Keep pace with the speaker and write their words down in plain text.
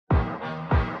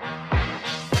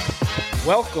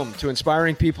Welcome to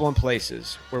Inspiring People and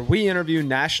Places, where we interview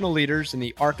national leaders in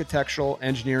the architectural,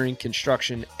 engineering,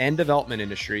 construction, and development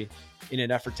industry in an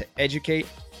effort to educate,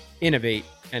 innovate,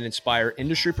 and inspire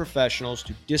industry professionals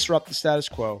to disrupt the status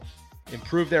quo,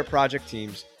 improve their project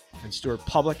teams, and steward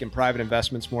public and private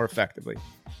investments more effectively.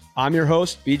 I'm your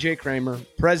host, BJ Kramer,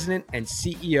 President and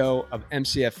CEO of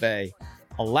MCFA.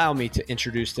 Allow me to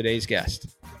introduce today's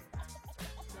guest.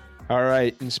 All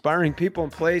right, Inspiring People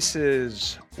and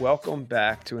Places, welcome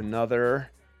back to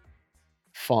another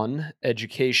fun,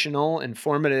 educational,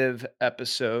 informative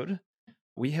episode.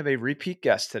 We have a repeat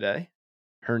guest today.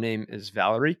 Her name is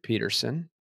Valerie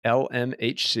Peterson,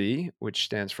 LMHC, which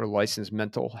stands for Licensed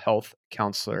Mental Health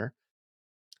Counselor.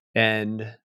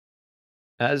 And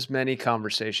as many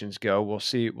conversations go, we'll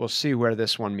see where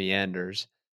this one meanders.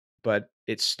 But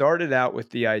it started out with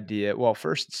the idea,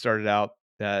 first it started out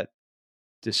that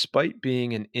despite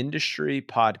being an industry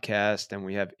podcast and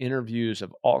we have interviews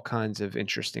of all kinds of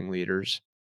interesting leaders,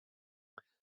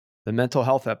 the mental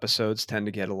health episodes tend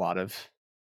to get a lot of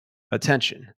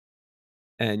attention.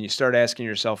 And you start asking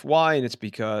yourself why, and it's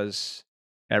because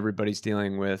everybody's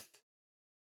dealing with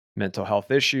mental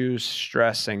health issues,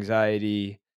 stress,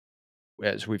 anxiety,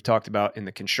 as we've talked about in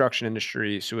the construction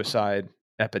industry, suicide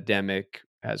epidemic,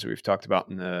 as we've talked about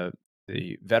in the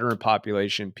veteran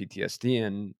population,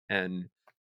 PTSD and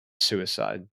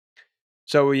suicide.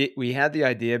 So we had the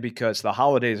idea, because the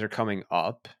holidays are coming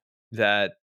up,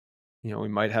 that we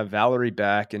might have Valerie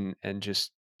back and just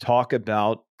talk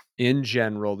about in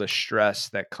general the stress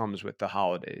that comes with the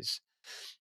holidays.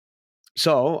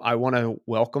 So I want to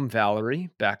welcome Valerie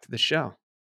back to the show.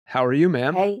 How are you,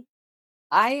 ma'am? Hey,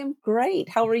 I am great.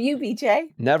 How are you, BJ?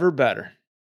 Never better.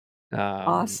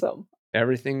 Awesome.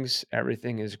 Everything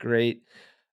is great.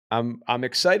 I'm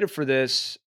excited for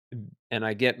this, and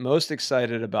I get most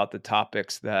excited about the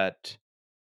topics that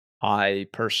I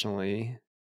personally,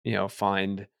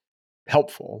 find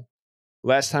helpful.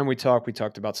 Last time we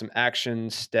talked about some action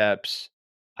steps.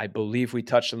 I believe we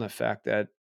touched on the fact that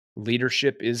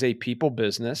leadership is a people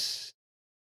business.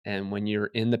 And when you're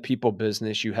in the people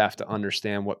business, you have to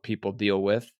understand what people deal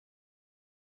with.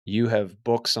 You have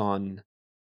books on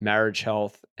marriage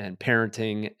health and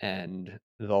parenting and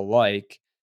the like.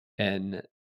 And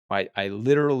I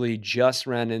literally just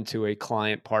ran into a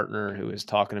client partner who was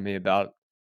talking to me about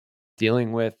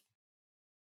dealing with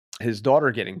his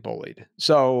daughter getting bullied.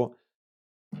 So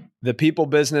the people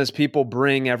business, people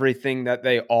bring everything that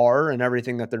they are and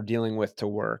everything that they're dealing with to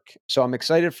work. So I'm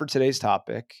excited for today's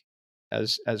topic.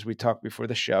 As we talked before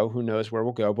the show, who knows where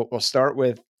we'll go, but we'll start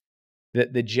with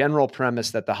the general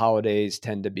premise that the holidays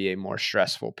tend to be a more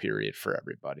stressful period for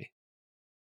everybody.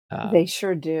 They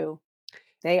sure do.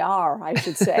 They are, I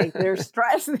should say. They're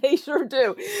stressed. They sure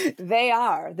do. They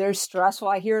are. They're stressful.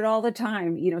 I hear it all the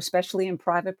time, especially in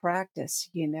private practice.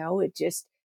 It just,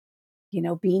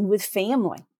 being with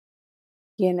family,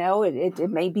 it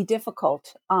may be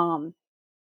difficult.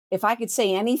 If I could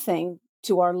say anything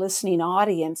to our listening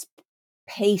audience,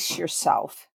 pace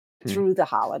yourself through the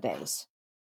holidays.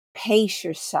 Pace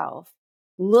yourself.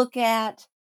 Look at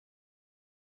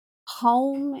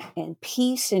home and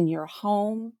peace in your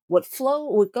home. What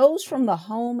goes from the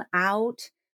home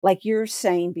out, like you're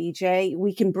saying, BJ,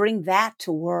 we can bring that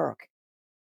to work.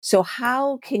 So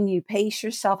how can you pace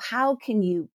yourself? How can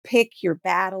you pick your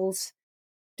battles?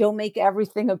 Don't make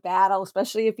everything a battle,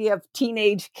 especially if you have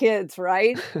teenage kids,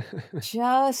 right?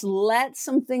 Just let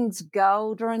some things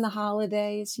go during the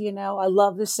holidays. I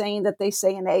love the saying that they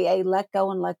say in AA, let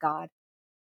go and let God.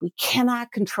 We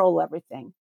cannot control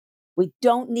everything. We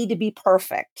don't need to be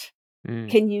perfect.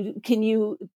 Can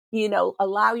you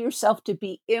allow yourself to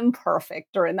be imperfect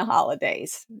during the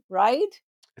holidays, right?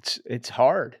 It's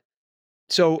hard.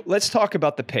 So let's talk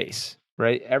about the pace,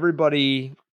 right?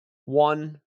 Everybody,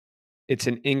 it's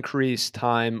an increased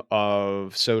time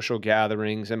of social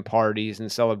gatherings and parties and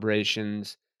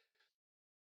celebrations.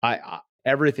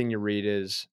 Everything you read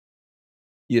is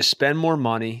you spend more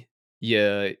money,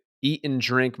 you eat and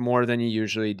drink more than you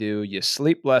usually do, you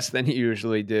sleep less than you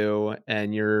usually do,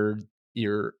 and you're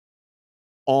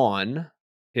on,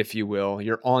 if you will,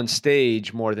 you're on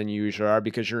stage more than you usually are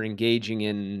because you're engaging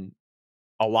in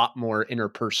a lot more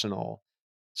interpersonal.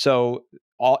 So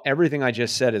everything I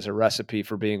just said is a recipe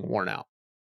for being worn out.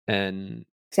 And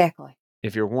exactly,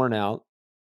 if you're worn out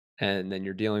and then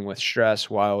you're dealing with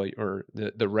stress or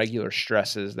the regular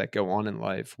stresses that go on in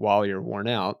life while you're worn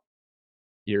out,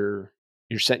 you're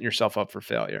setting yourself up for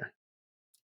failure.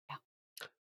 Yeah.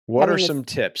 What are some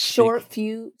tips? Short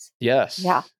fuse. Yes.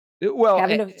 Yeah.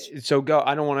 Well, so go.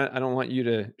 I don't want you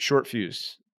to short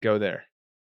fuse. Go there.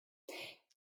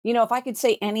 If I could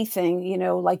say anything,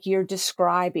 like you're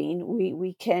describing,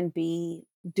 we can be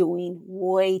doing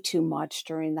way too much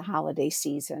during the holiday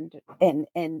season,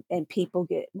 and people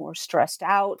get more stressed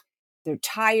out. They're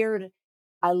tired.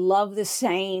 I love the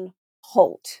saying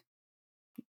HOLT.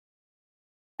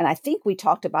 And I think we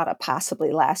talked about it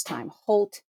possibly last time.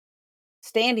 HOLT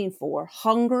standing for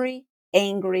hungry,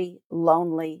 angry,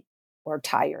 lonely, or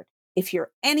tired. If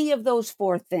you're any of those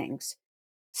four things,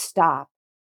 stop,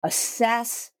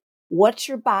 assess what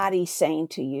your body's saying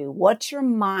to you, what your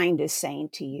mind is saying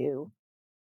to you,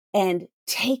 and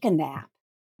take a nap,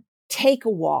 take a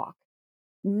walk.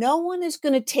 No one is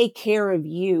going to take care of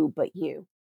you but you.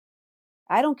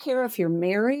 I don't care if you're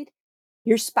married,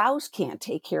 your spouse can't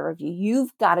take care of you.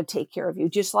 You've got to take care of you.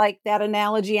 Just like that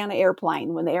analogy on an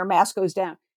airplane, when the air mask goes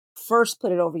down, first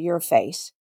put it over your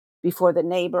face before the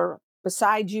neighbor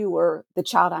beside you or the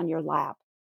child on your lap.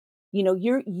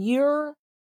 Your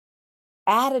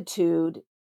attitude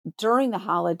during the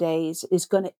holidays is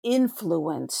going to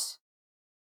influence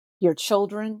your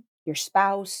children, your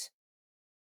spouse,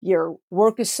 your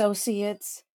work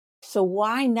associates. So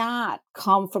why not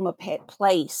come from a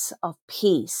place of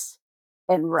peace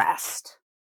and rest?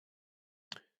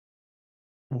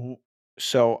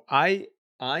 So I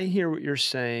hear what you're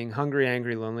saying. Hungry,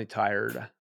 angry, lonely, tired.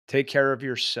 Take care of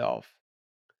yourself.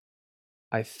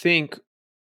 I think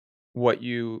what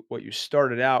you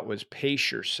started out was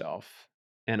pace yourself.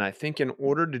 And I think in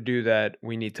order to do that,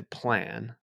 we need to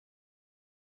plan.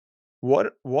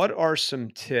 What are some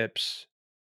tips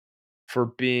for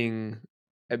being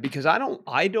because I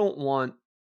don't want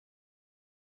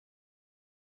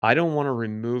to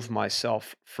remove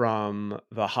myself from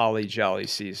the holly jolly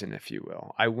season, if you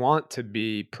will. I want to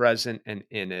be present and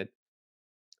in it.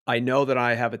 I know that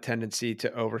I have a tendency to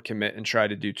overcommit and try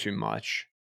to do too much.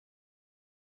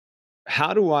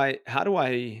 How do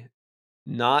I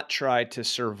not try to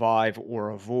survive or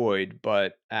avoid,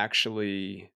 but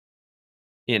actually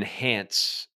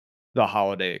enhance the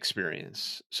holiday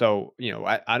experience? So,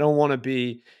 I don't want to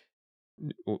be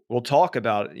we'll talk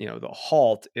about, the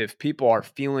halt. If people are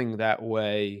feeling that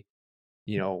way,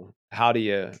 how do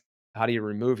you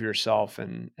remove yourself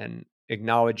and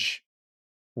acknowledge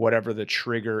whatever the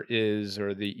trigger is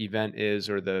or the event is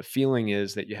or the feeling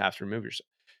is that you have to remove yourself.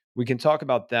 We can talk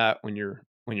about that when you're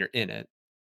in it.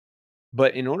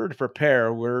 But in order to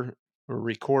prepare, we're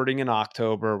recording in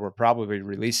October. We're probably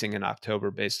releasing in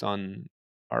October based on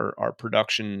our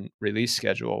production release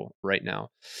schedule right now.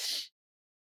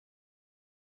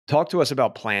 Talk to us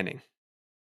about planning.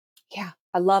 Yeah,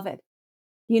 I love it.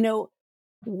 You know,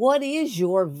 what is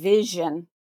your vision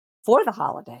for the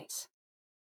holidays?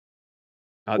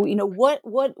 Uh, What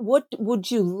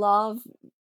would you love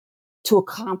to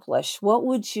accomplish? What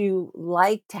would you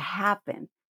like to happen?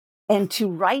 And to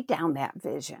write down that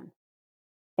vision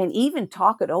and even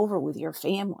talk it over with your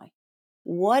family.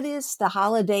 What is the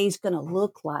holidays going to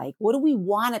look like? What do we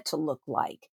want it to look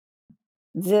like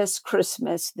this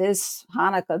Christmas, this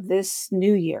Hanukkah, this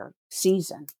New Year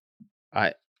season?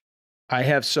 I I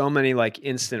have so many like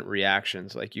instant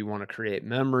reactions. Like you want to create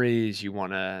memories, you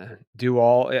want to do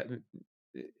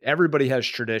everybody has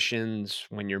traditions.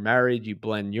 When you're married, you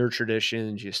blend your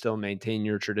traditions, you still maintain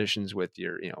your traditions with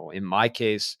in my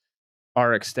case,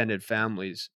 our extended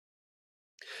families.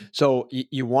 So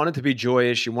you want it to be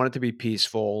joyous, you want it to be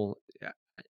peaceful,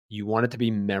 you want it to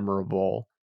be memorable,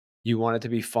 you want it to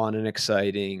be fun and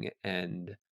exciting,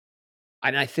 and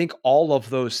I think all of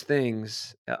those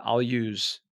things, I'll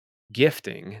use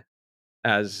gifting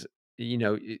as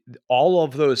all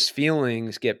of those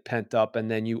feelings get pent up and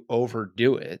then you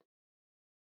overdo it.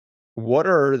 What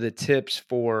are the tips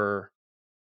for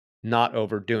not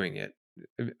overdoing it?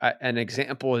 An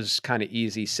example is kind of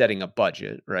easy: setting a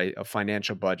budget, right? A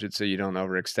financial budget, so you don't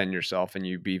overextend yourself and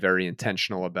you be very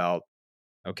intentional about,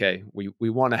 okay, we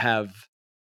want to have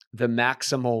the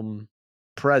maximum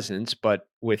presence, but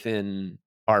within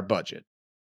our budget.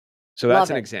 So that's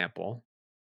Love an it. example.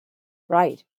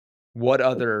 Right. What It,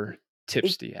 other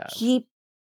tips it do you have? keep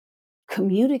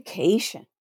communication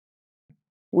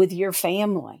with your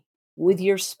family, with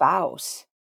your spouse.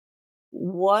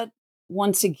 What,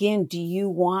 once again, do you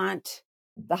want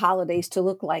the holidays to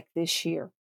look like this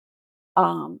year?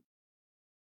 Um,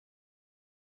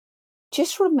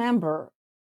 just remember,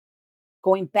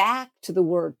 going back to the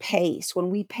word pace, when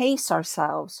we pace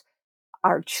ourselves,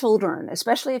 our children,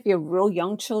 especially if you have real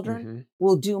young children, Mhm.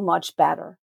 will do much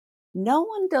better. No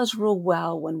one does real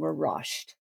well when we're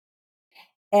rushed.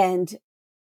 And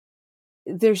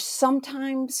there's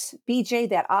sometimes, BJ,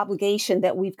 that obligation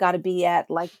that we've got to be at,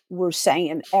 like we're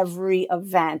saying, every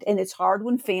event. And it's hard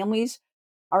when families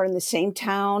are in the same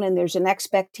town and there's an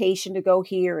expectation to go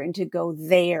here and to go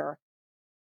there.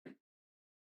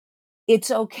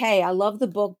 It's okay. I love the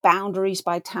book Boundaries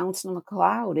by Townsend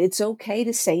McCloud. It's okay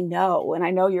to say no. And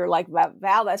I know you're like,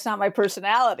 Val, that's not my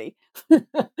personality.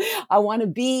 I want to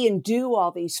be and do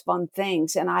all these fun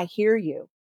things. And I hear you.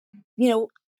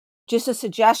 Just a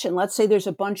suggestion. Let's say there's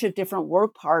a bunch of different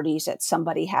work parties that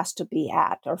somebody has to be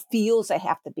at or feels they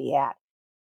have to be at.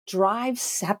 Drive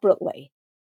separately.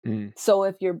 So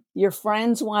if your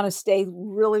friends want to stay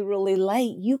really, really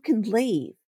late, you can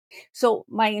leave. So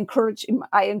I encourage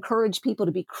people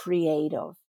to be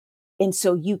creative. And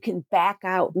so you can back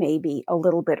out maybe a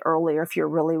little bit earlier if you're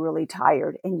really, really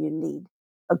tired and you need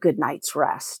a good night's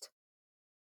rest.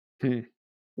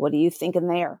 What are you thinking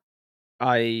there?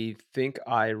 I think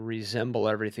I resemble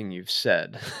everything you've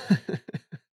said.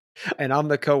 And I'm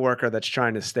the coworker that's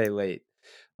trying to stay late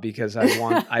because I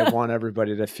want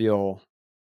everybody to feel,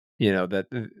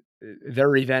 that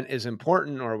their event is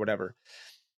important or whatever.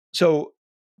 So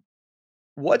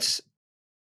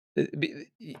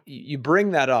you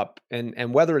bring that up,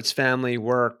 and whether it's family,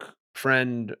 work,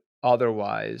 friend,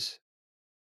 otherwise,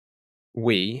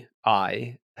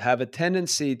 I have a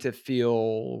tendency to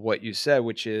feel what you said,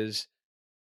 which is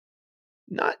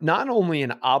not only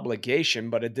an obligation,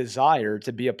 but a desire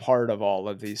to be a part of all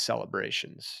of these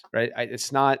celebrations, right?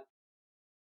 It's not,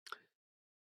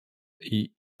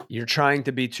 you're trying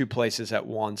to be two places at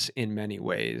once in many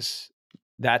ways.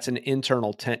 That's an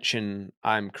internal tension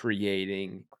I'm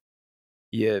creating.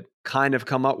 You kind of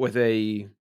come up with a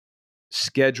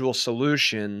schedule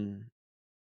solution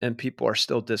and people are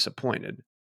still disappointed.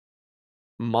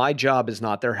 My job is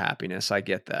not their happiness. I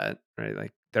get that, right?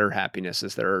 Like their happiness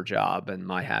is their job and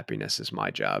my happiness is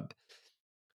my job.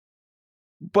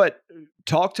 But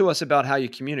talk to us about how you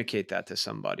communicate that to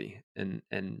somebody and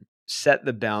set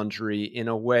the boundary in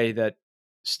a way that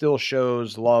still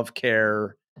shows love,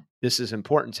 care. This is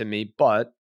important to me,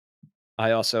 but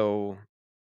I also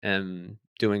am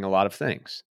doing a lot of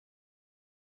things.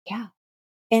 Yeah.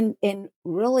 And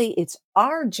really it's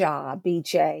our job,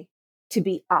 BJ, to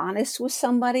be honest with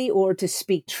somebody or to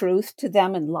speak truth to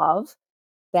them in love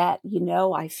that,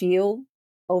 I feel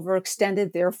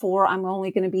overextended. Therefore, I'm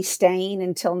only going to be staying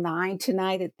until 9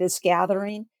 tonight at this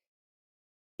gathering.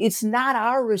 It's not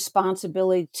our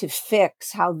responsibility to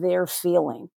fix how they're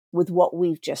feeling with what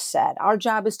we've just said. Our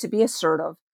job is to be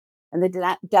assertive. And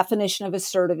the definition of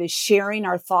assertive is sharing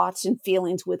our thoughts and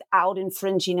feelings without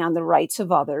infringing on the rights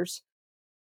of others.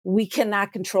 We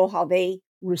cannot control how they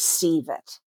receive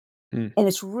it. And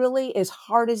it's really, as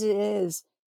hard as it is,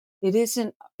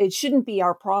 it shouldn't be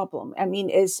our problem. I mean,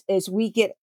 as we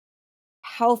get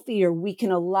healthier, we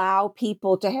can allow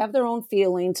people to have their own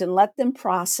feelings and let them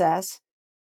process,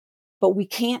 but we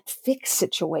can't fix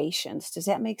situations. Does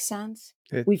that make sense?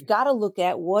 We've got to look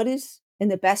at what is in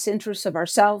the best interest of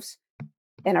ourselves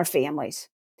and our families.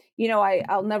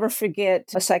 I'll never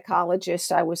forget a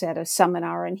psychologist. I was at a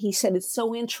seminar and he said, it's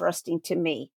so interesting to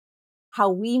me how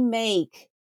we make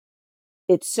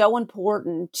it so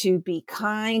important to be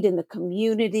kind in the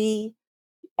community,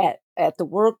 at the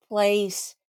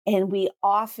workplace. And we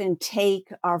often take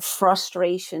our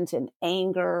frustrations and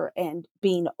anger and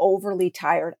being overly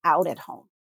tired out at home.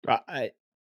 I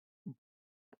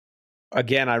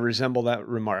resemble that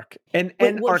remark. And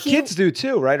our kids do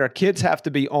too, right? Our kids have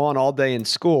to be on all day in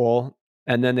school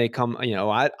and then they come,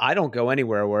 I don't go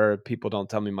anywhere where people don't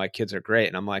tell me my kids are great.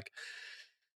 And I'm like,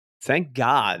 thank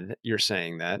God you're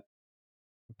saying that.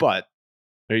 But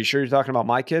are you sure you're talking about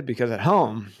my kid? Because at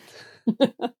home,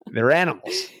 they're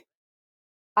animals.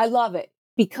 I love it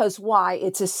because why?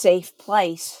 It's a safe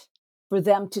place for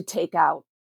them to take out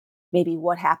maybe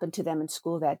what happened to them in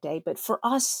school that day. But for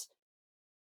us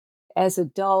as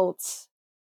adults,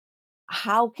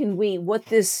 how can what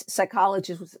this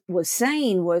psychologist was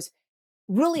saying was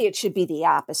really it should be the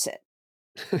opposite.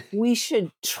 We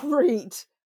should treat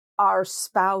our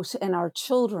spouse and our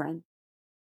children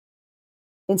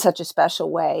in such a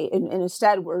special way. And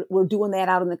instead we're doing that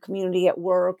out in the community, at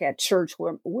work, at church,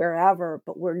 wherever,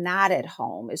 but we're not at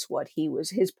home is what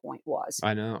his point was.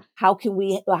 I know. How can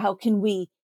we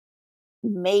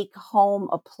make home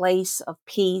a place of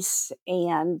peace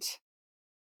and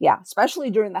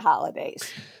especially during the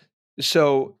holidays.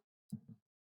 So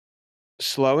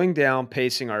slowing down,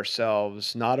 pacing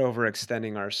ourselves, not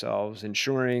overextending ourselves,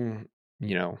 ensuring,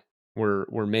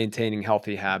 we're maintaining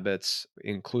healthy habits,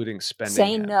 including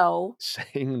saying no.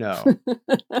 Saying no.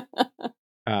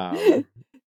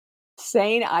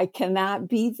 Saying I cannot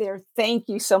be there. Thank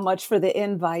you so much for the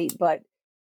invite, but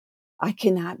I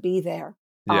cannot be there.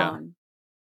 Yeah.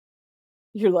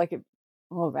 You're like,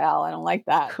 oh, Val, I don't like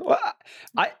that. Well,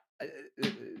 I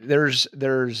there's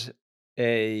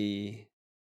a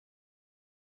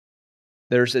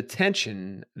there's a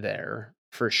tension there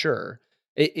for sure.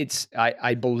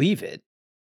 I believe it,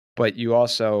 but you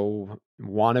also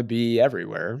want to be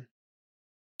everywhere.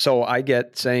 So I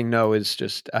get saying no is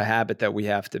just a habit that we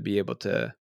have to be able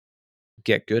to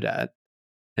get good at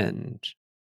and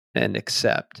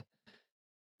accept.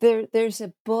 There's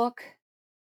a book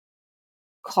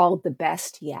called The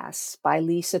Best Yes by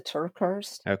Lisa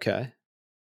Turkhurst, Okay.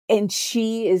 and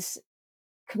she is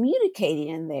communicating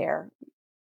in there,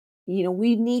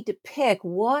 we need to pick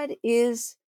what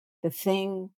is the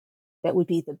thing that would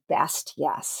be the best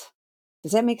yes.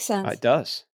 Does that make It sense?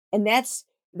 does. And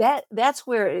that's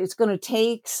where it's going to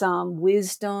take some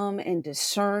wisdom and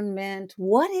discernment.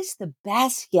 What is the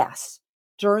best yes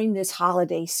during this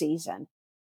holiday season?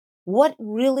 What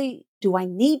really do I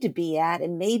need to be at?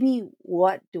 And maybe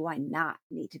what do I not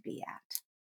need to be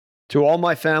To all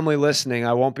my family listening,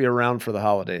 I won't be around for the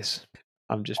holidays.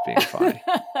 I'm just being funny.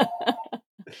 at?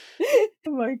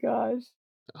 Oh my gosh.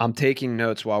 I'm taking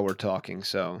notes while we're talking,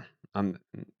 so I'm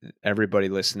everybody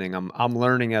listening. I'm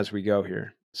learning as we go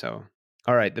here. So,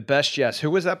 all right, the best yes.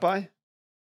 Who was that by?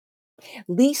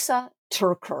 Lisa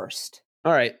Turkhurst.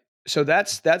 All right, so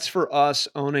that's for us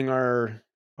owning our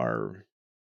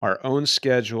own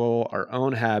schedule, our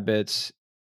own habits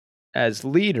as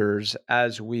leaders,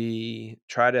 as we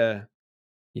try to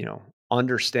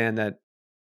understand that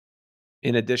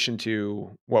in addition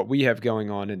to what we have going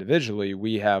on individually,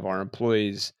 we have our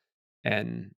employees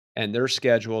and their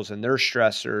schedules and their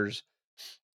stressors.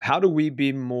 How do we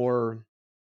be more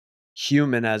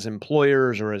human as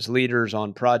employers or as leaders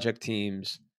on project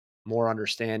teams, more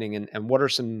understanding? And what are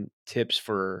some tips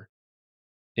for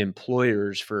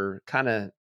employers for kind of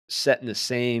setting the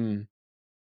same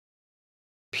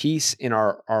peace in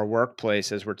our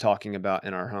workplace as we're talking about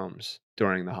in our homes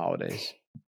during the holidays?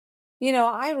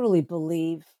 I really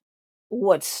believe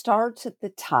what starts at the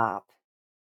top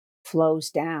flows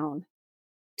down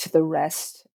to the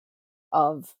rest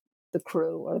of the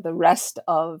crew or the rest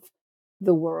of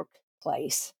the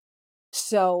workplace.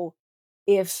 So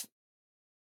if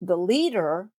the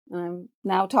leader, and I'm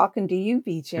now talking to you,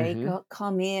 BJ, Hmm.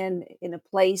 come in a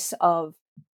place of,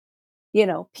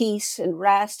 peace and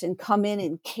rest and come in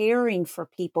and caring for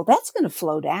people, that's going to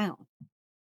flow down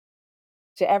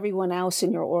to everyone else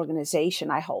in your organization,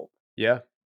 I hope. Yeah.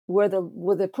 Where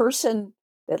the person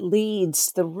that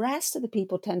leads, the rest of the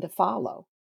people tend to follow.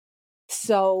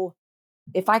 So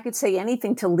if I could say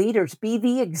anything to leaders, be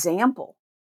the example.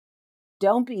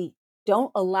 Don't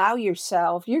allow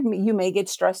yourself, you may get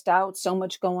stressed out, so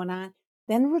much going on,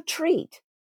 then retreat,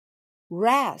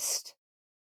 rest,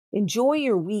 enjoy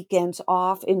your weekends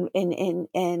off. And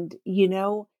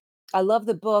I love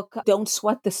the book, Don't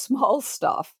Sweat the Small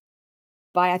Stuff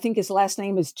by, I think his last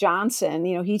name is Johnson.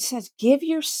 He says, give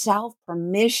yourself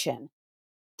permission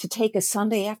to take a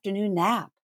Sunday afternoon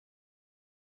nap.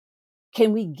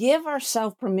 Can we give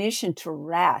ourselves permission to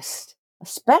rest,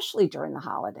 especially during the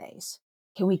holidays?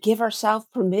 Can we give ourselves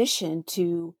permission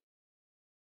to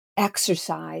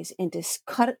exercise and to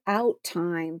cut out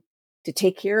time to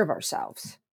take care of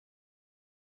ourselves?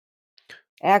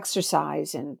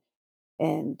 Exercise and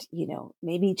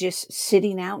maybe just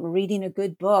sitting out and reading a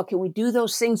good book. Can we do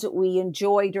those things that we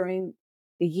enjoy during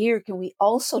the year? Can we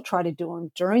also try to do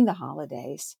them during the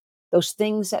holidays? Those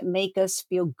things that make us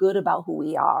feel good about who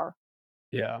we are.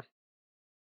 Yeah.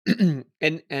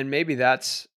 And maybe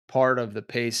that's part of the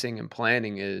pacing and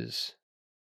planning is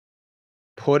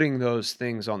putting those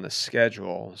things on the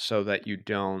schedule so that you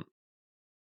don't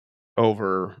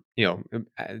over,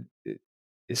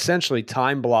 essentially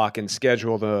time block and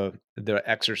schedule the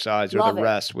exercise or the Love it.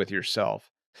 rest with yourself.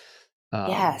 Um,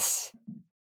 Yes.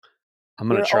 I'm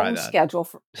gonna Your try own that. schedule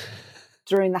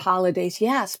during the holidays.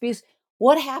 Yes. Because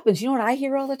what happens, what I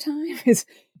hear all the time is,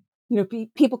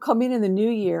 people come in the new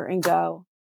year and go,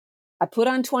 I put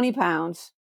on 20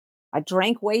 pounds. I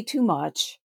drank way too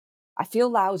much. I feel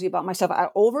lousy about myself. I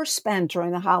overspent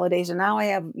during the holidays. And now I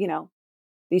have,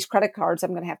 these credit cards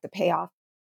I'm going to have to pay off.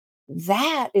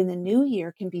 That in the new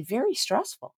year can be very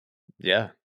stressful. Yeah.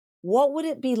 What would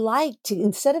it be like to,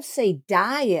 instead of say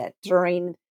diet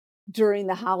during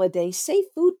the holidays, say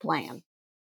food plan,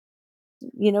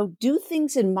 do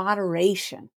things in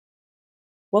moderation?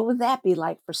 What would that be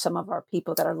like for some of our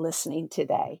people that are listening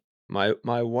today?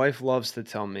 My wife loves to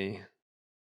tell me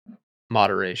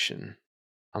moderation.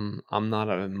 I'm not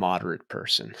a moderate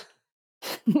person.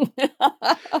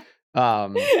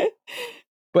 Um,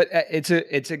 but it's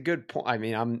a good point. I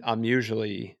mean, I'm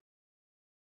usually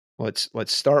let's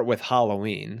start with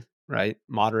Halloween, right?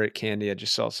 Moderate candy. I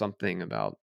just saw something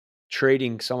about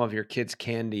trading some of your kids'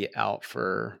 candy out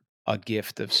for a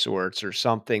gift of sorts or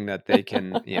something that they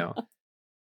can,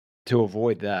 to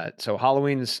avoid that. So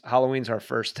Halloween's our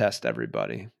first test,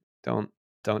 everybody. Don't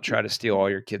try to steal all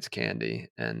your kids' candy,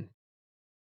 and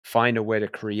find a way to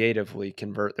creatively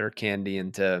convert their candy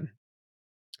into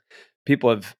people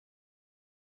have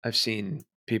I've seen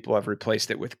people have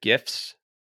replaced it with gifts.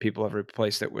 People have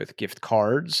replaced it with gift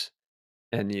cards.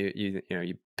 And you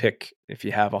pick, if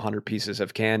you have 100 pieces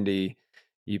of candy,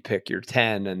 you pick your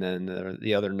 10, and then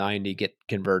the other 90 get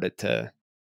converted to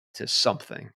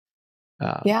something.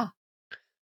 Yeah.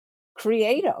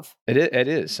 Creative. It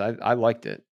is. I liked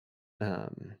it.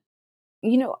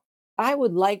 You know, I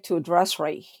would like to address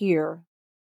right here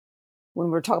when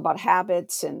we're talking about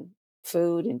habits and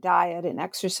food and diet and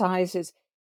exercises.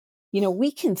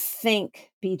 We can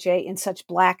think, BJ, in such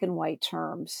black and white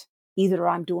terms. Either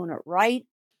I'm doing it right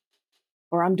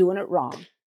or I'm doing it wrong.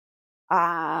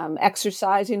 I'm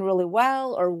exercising really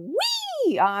well, or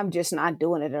I'm just not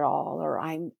doing it at all. Or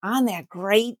I'm on that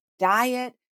great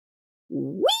diet.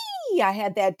 I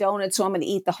had that donut, so I'm going to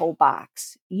eat the whole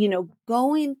box.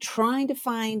 Trying to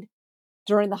find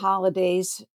during the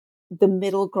holidays the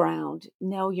middle ground.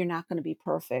 No, you're not going to be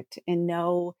perfect. And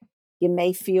no, you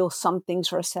may feel some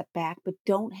things are a setback, but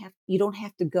you don't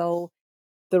have to go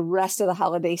the rest of the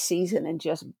holiday season and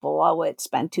just blow it,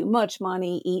 spend too much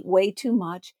money, eat way too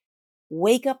much.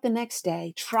 Wake up the next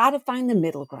day, try to find the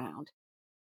middle ground.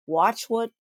 Watch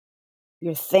what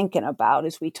you're thinking about.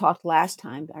 As we talked last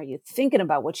time, are you thinking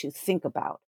about what you think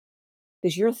about?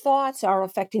 Because your thoughts are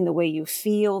affecting the way you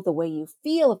feel. The way you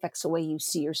feel affects the way you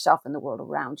see yourself and the world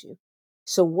around you.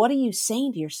 So what are you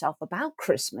saying to yourself about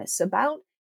Christmas, about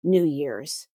New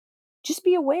Year's? Just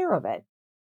be aware of it.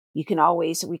 You can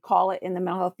always, we call it in the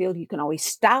mental health field, you can always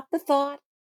stop the thought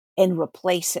and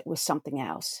replace it with something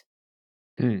else.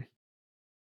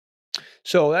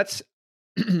 So that's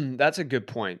that's a good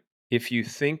point. If you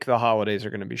think the holidays are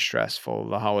going to be stressful,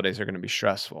 the holidays are going to be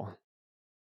stressful.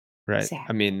 Right. I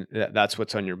Exactly. mean, that's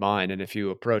what's on your mind. And if you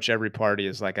approach every party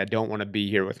as like, I don't want to be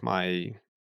here with my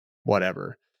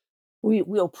whatever,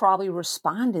 We'll probably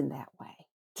respond in that way.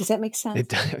 Does that make sense?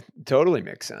 it totally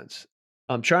makes sense.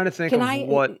 I'm trying to think Can of I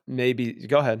what maybe,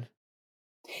 go ahead,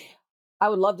 I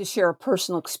would love to share a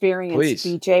personal experience, please.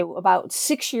 BJ. About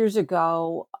 6 years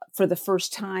ago, for the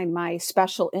first time, my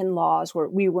special in-laws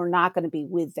we were not going to be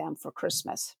with them for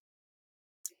Christmas.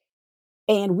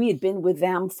 And we had been with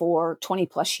them for 20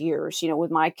 plus years,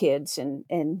 with my kids and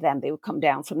them. They would come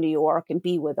down from New York and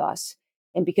be with us.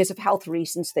 And because of health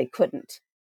reasons, they couldn't.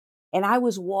 And I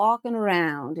was walking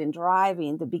around and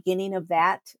driving the beginning of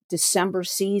that December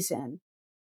season,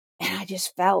 and I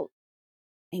just felt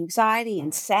anxiety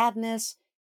and sadness.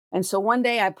 And so one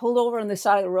day I pulled over on the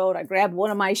side of the road. I grabbed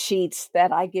one of my sheets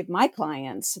that I give my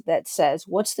clients that says,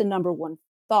 what's the number one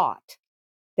thought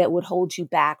that would hold you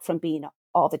back from being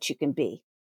all that you can be?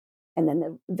 And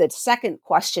then the second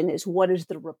question is, what is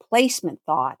the replacement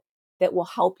thought that will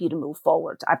help you to move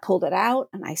forward? I pulled it out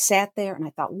and I sat there and I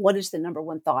thought, what is the number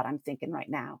one thought I'm thinking right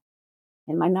now?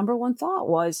 And my number one thought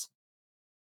was,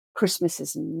 Christmas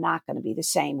is not going to be the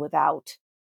same without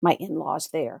my in-laws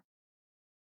there.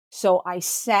 So I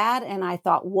sat and I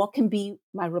thought, what can be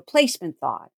my replacement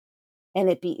thought? And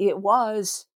it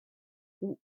was,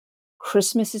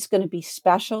 Christmas is going to be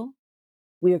special.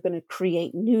 We are going to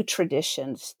create new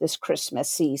traditions this Christmas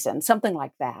season, something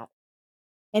like that.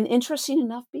 And interesting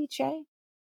enough, BJ,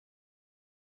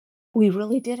 we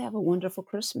really did have a wonderful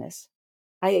Christmas.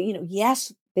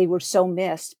 Yes, they were so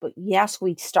missed, but yes,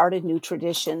 we started new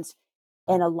traditions.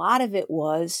 And a lot of it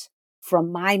was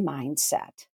from my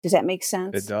mindset. Does that make It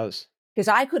sense? does. Because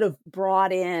I could have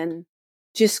brought in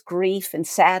just grief and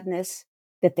sadness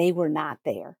that they were not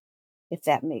there, if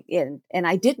that makes it. And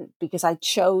I didn't, because I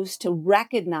chose to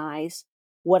recognize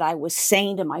what I was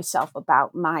saying to myself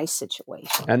about my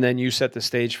situation. And then you set the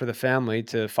stage for the family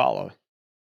to follow.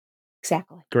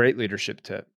 Exactly. Great leadership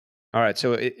tip. All right.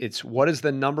 So it's what is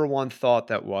the number one thought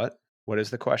that what? What is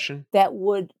the question?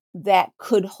 That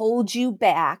could hold you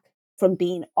back from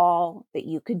being all that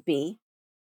you could be.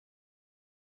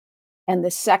 And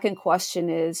the second question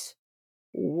is,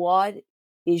 what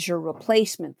is your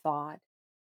replacement thought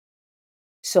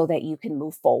so that you can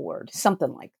move forward?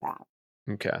 Something like that.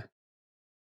 Okay.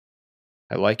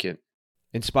 I like it.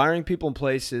 Inspiring People and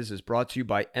Places is brought to you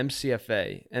by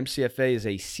MCFA. MCFA is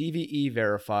a CVE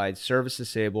verified, service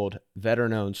disabled,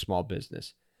 veteran owned small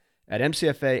business. At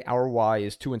MCFA, our why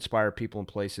is to inspire people and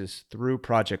places through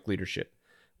project leadership.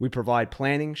 We provide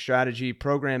planning, strategy,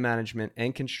 program management,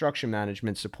 and construction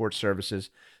management support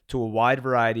services to a wide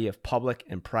variety of public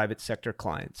and private sector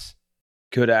clients.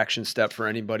 good action step for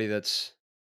anybody that's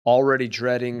already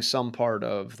dreading some part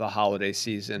of the holiday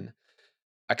season.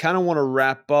 I kind of want to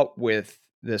wrap up with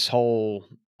this whole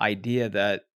idea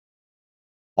that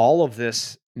all of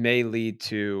this may lead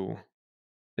to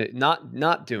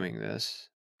not doing this,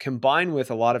 combined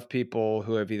with a lot of people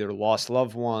who have either lost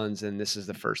loved ones and this is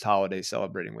the first holiday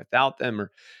celebrating without them,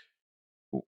 or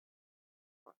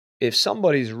if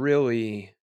somebody's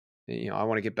really, I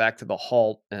want to get back to the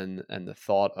halt and the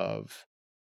thought of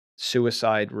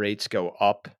suicide rates go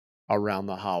up around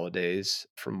the holidays,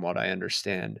 from what I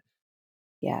understand.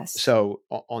 Yes. So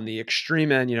on the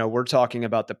extreme end, we're talking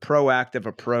about the proactive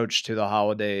approach to the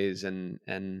holidays, and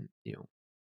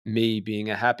me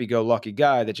being a happy-go-lucky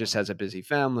guy that just has a busy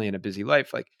family and a busy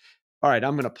life. Like, all right,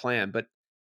 I'm going to plan, but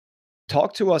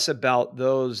talk to us about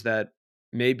those that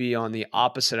may be on the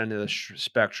opposite end of the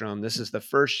spectrum. This is the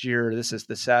first year. This is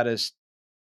the saddest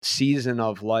season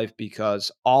of life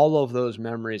because all of those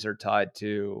memories are tied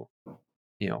to,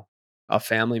 you know, a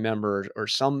family member or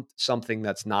something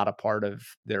that's not a part of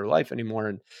their life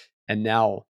anymore. And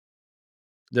now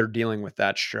they're dealing with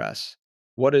that stress.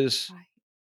 What is Right.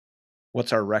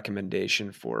 what's our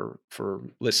recommendation for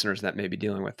listeners that may be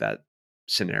dealing with that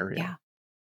scenario?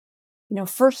 Yeah.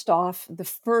 First off, the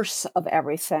first of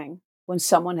everything when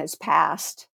someone has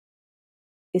passed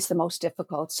is the most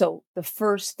difficult. So the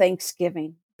first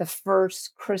Thanksgiving, the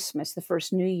first Christmas, the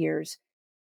first New Year's,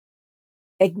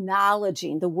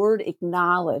 acknowledging the word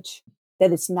acknowledge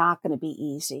that it's not going to be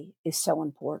easy is so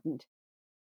important.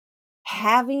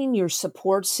 Having your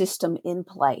support system in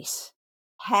place,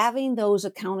 having those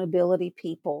accountability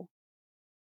people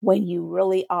when you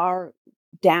really are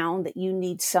down that you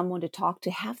need someone to talk to,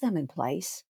 have them in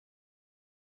place.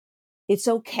 It's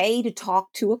okay to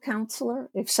talk to a counselor.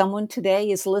 If someone today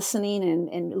is listening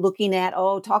and looking at,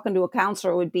 talking to a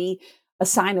counselor would be a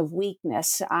sign of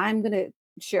weakness, I'm going to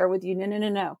share with you,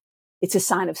 no. It's a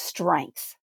sign of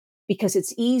strength because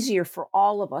it's easier for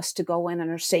all of us to go in on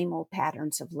our same old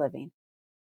patterns of living.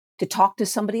 To talk to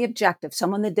somebody objective,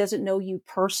 someone that doesn't know you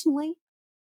personally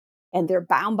and they're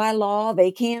bound by law,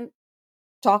 they can't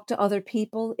talk to other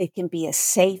people. It can be a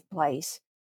safe place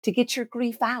to get your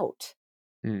grief out.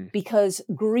 Hmm. Because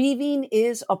grieving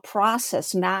is a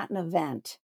process, not an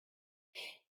event.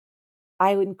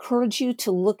 I would encourage you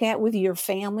to look at with your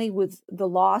family, with the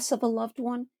loss of a loved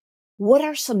one, what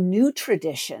are some new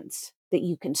traditions that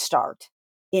you can start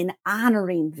in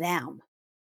honoring them?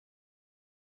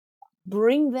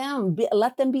 Bring them,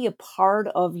 let them be a part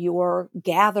of your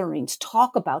gatherings.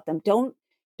 Talk about them.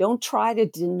 Don't try to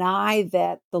deny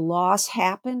that the loss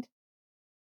happened.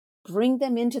 Bring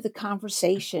them into the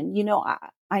conversation.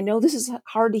 I know this is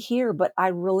hard to hear, but I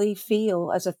really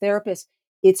feel as a therapist,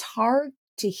 it's hard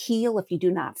to heal if you do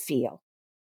not feel.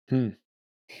 Hmm.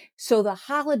 So the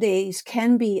holidays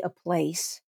can be a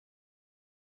place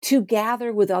to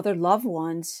gather with other loved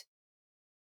ones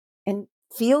and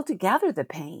feel together the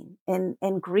pain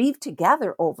and grieve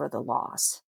together over the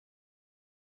loss.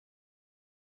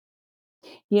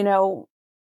 You know,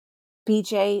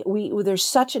 BJ, there's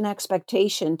such an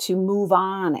expectation to move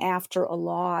on after a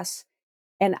loss.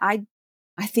 And I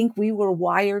think we were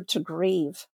wired to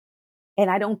grieve. And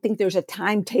I don't think there's a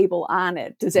timetable on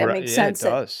it. Does that Right. make Yeah, it sense?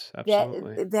 does. That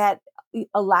Absolutely. that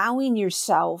allowing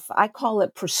yourself, I call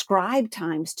it prescribed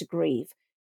times to grieve,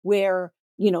 where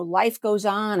life goes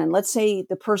on, and let's say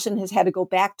the person has had to go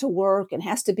back to work and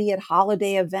has to be at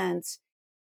holiday events.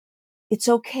 It's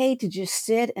okay to just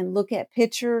sit and look at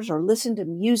pictures or listen to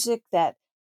music that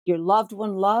your loved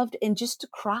one loved, and just to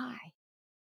cry.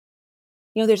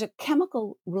 There's a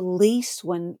chemical release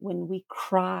when we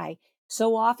cry.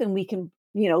 So often we can,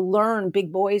 learn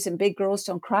big boys and big girls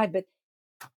don't cry, but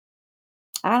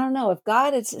I don't know. If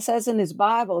God says in his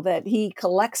Bible that he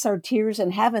collects our tears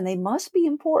in heaven, they must be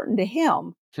important to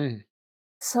him. Hmm.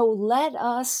 So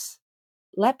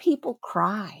let people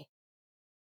cry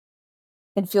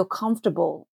and feel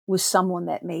comfortable with someone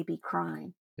that may be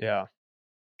crying. Yeah.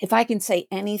 If I can say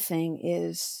anything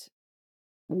is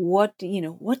what do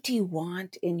you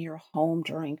want in your home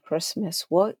during Christmas?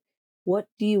 What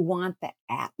do you want the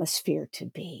atmosphere to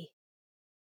be?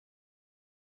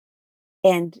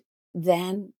 And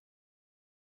then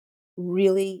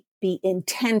really be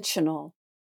intentional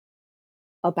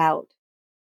about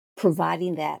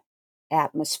providing that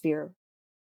atmosphere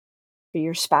for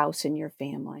your spouse and your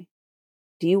family.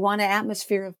 Do you want an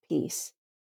atmosphere of peace?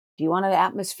 Do you want an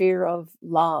atmosphere of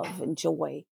love and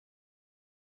joy?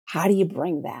 How do you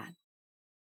bring that?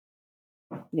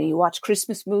 You watch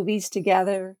Christmas movies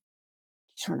together,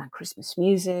 turn on Christmas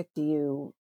music. Do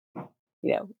you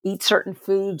eat certain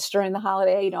foods during the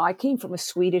holiday. I came from a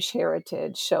Swedish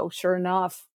heritage. So sure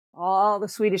enough, all the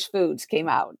Swedish foods came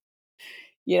out,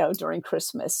 during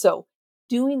Christmas. So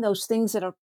doing those things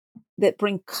that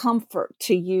bring comfort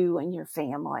to you and your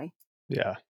family.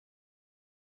 Yeah.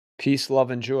 Peace,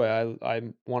 love, and joy. I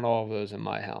want all of those in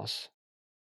my house.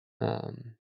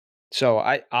 So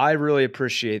I really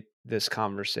appreciate this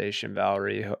conversation,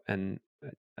 Valerie, and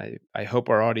I hope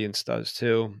our audience does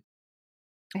too.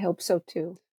 I hope so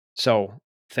too. So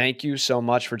thank you so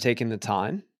much for taking the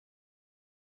time.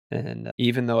 And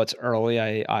even though it's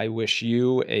early, I wish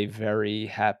you a very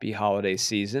happy holiday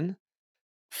season,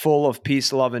 full of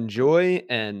peace, love, and joy,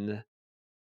 and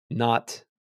not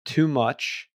too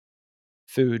much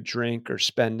food, drink, or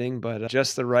spending, but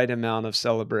just the right amount of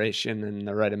celebration and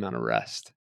the right amount of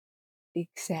rest.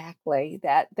 Exactly.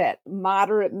 That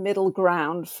moderate middle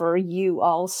ground for you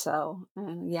also.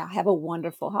 And yeah, have a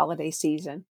wonderful holiday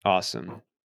season. Awesome.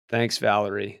 Thanks,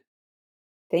 Valerie.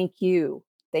 Thank you.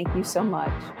 Thank you so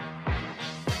much.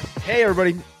 Hey,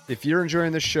 everybody. If you're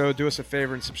enjoying this show, do us a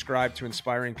favor and subscribe to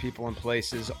Inspiring People and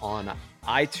Places on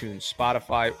iTunes,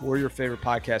 Spotify, or your favorite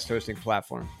podcast hosting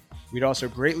platform. We'd also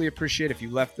greatly appreciate if you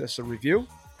left us a review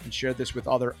and shared this with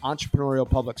other entrepreneurial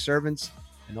public servants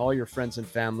and all your friends and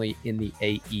family in the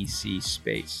AEC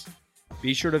space.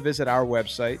 Be sure to visit our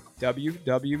website,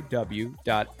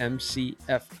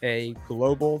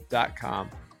 www.mcfaglobal.com.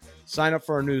 Sign up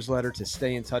for our newsletter to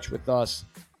stay in touch with us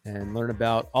and learn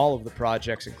about all of the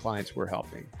projects and clients we're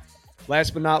helping.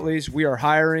 Last but not least, we are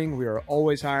hiring. We are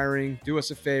always hiring. Do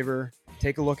us a favor.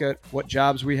 Take a look at what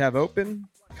jobs we have open.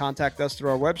 Contact us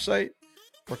through our website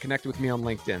or connect with me on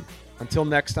LinkedIn. Until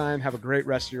next time, have a great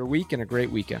rest of your week and a great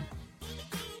weekend.